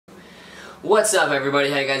What's up, everybody?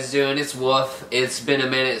 How you guys doing? It's Wolf. It's been a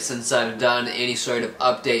minute since I've done any sort of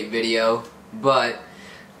update video, but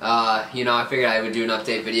I figured I would do an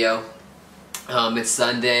update video. It's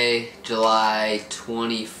Sunday, July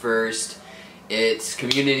 21st. It's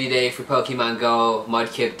Community Day for Pokemon Go,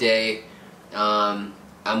 Mudkip Day.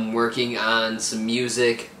 I'm working on some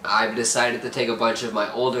music. I've decided to take a bunch of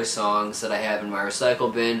my older songs that I have in my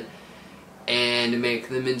recycle bin and make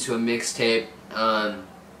them into a mixtape.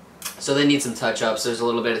 So they need some touch-ups. There's a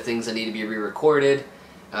little bit of things that need to be re-recorded.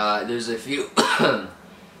 There's a few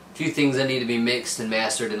things that need to be mixed and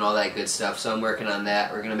mastered and all that good stuff. So I'm working on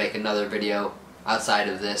that. We're gonna make another video outside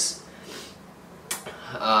of this.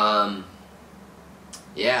 Yeah,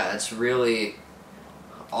 that's really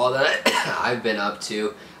all that I've been up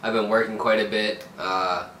to. I've been working quite a bit.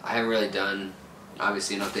 I haven't really done,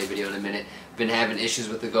 obviously, an update video in a minute. Been having issues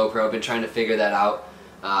with the GoPro. Been trying to figure that out.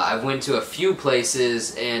 I've went to a few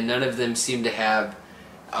places and none of them seem to have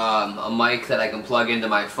a mic that I can plug into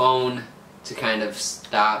my phone to kind of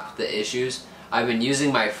stop the issues. I've been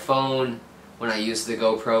using my phone when I use the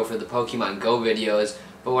GoPro for the Pokemon Go videos,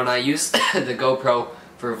 but when I use the GoPro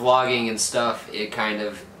for vlogging and stuff, it kind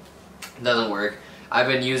of doesn't work. I've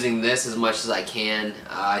been using this as much as I can.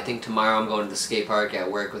 I think tomorrow I'm going to the skate park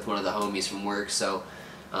at work with one of the homies from work, so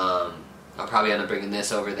I'll probably end up bringing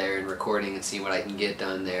this over there and recording and see what I can get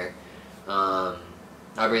done there. I'll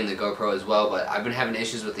bring the GoPro as well, but I've been having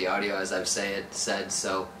issues with the audio, as I've said,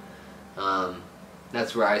 so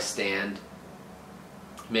that's where I stand.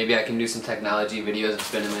 Maybe I can do some technology videos. It's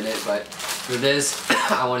been a minute, but for this,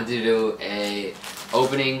 I wanted to do a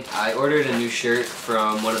opening. I ordered a new shirt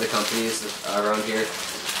from one of the companies around here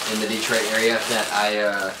in the Detroit area that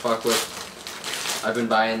I fuck with. I've been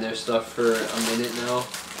buying their stuff for a minute now.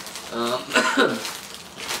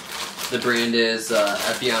 The brand is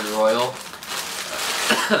Epyon Royal.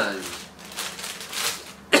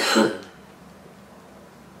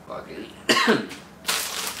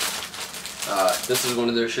 This is one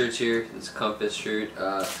of their shirts here. It's a Compass shirt.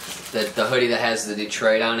 The hoodie that has the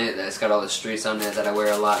Detroit on it, that's got all the streets on it that I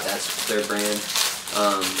wear a lot, that's their brand.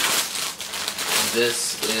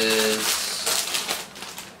 This is...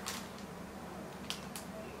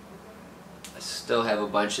 Still have a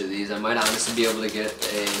bunch of these. I might honestly be able to get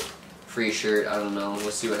a free shirt. I don't know.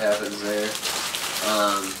 We'll see what happens there.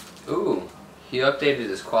 Ooh, he updated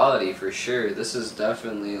his quality for sure. This is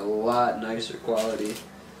definitely a lot nicer quality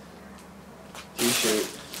t-shirt.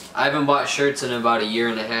 I haven't bought shirts in about a year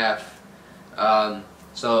and a half.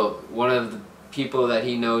 So one of the people that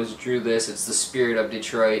he knows drew this. It's the Spirit of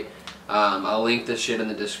Detroit. I'll link this shit in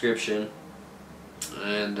the description.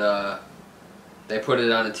 And they put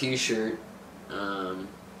it on a t-shirt.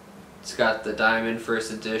 It's got the Diamond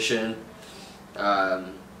First Edition. I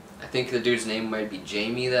think the dude's name might be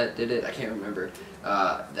Jamie that did it. I can't remember.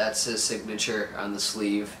 That's his signature on the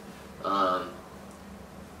sleeve.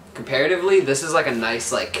 Comparatively, this is like a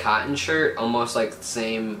nice cotton shirt, almost like the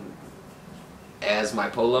same as my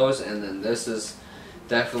polos, and then this is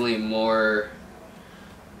definitely more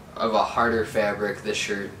of a harder fabric, this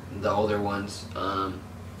shirt, the older ones.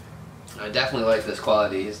 I definitely like this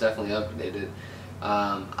quality. It's definitely updated.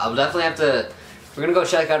 I'll definitely have to... We're going to go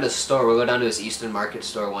check out his store. We'll go down to his Eastern Market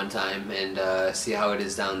store one time and see how it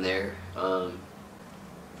is down there.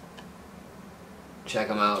 Check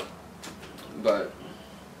them out. But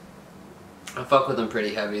I fuck with them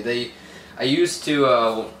pretty heavy. I used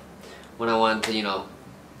to, when I wanted to,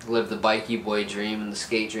 live the bikey boy dream and the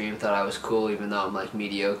skate dream, thought I was cool even though I'm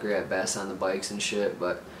mediocre at best on the bikes and shit,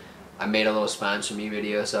 but I made a little sponsor me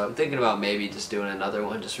video, so I'm thinking about maybe just doing another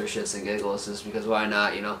one just for shits and giggles, just because why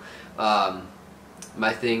not,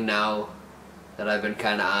 My thing now that I've been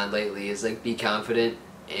kind of on lately is be confident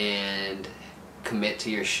and commit to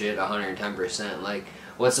your shit 110%.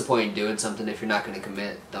 What's the point in doing something if you're not going to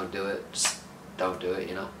commit? Don't do it. Just don't do it,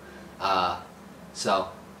 So,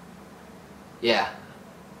 yeah.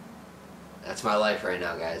 That's my life right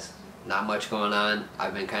now, guys. Not much going on.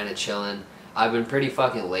 I've been kind of chilling. I've been pretty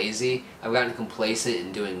fucking lazy. I've gotten complacent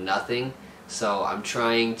in doing nothing, so I'm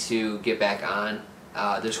trying to get back on.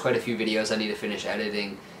 There's quite a few videos I need to finish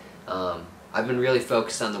editing. I've been really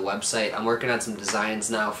focused on the website. I'm working on some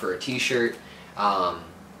designs now for a t-shirt. Yeah,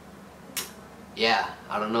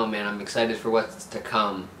 I don't know, man. I'm excited for what's to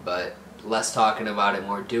come, but less talking about it,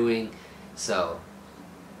 more doing. So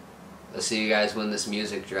I'll see you guys when this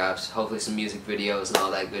music drops. Hopefully some music videos and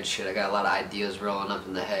all that good shit. I got a lot of ideas rolling up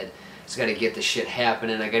in the head. Just got to get the shit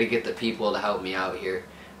happening. I got to get the people to help me out here.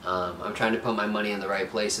 I'm trying to put my money in the right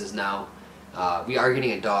places now. We are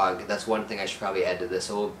getting a dog. That's one thing I should probably add to this.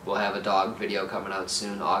 So we'll have a dog video coming out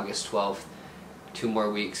soon, August 12th. 2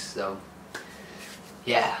 more weeks, so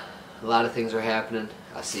yeah, a lot of things are happening.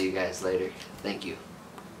 I'll see you guys later. Thank you.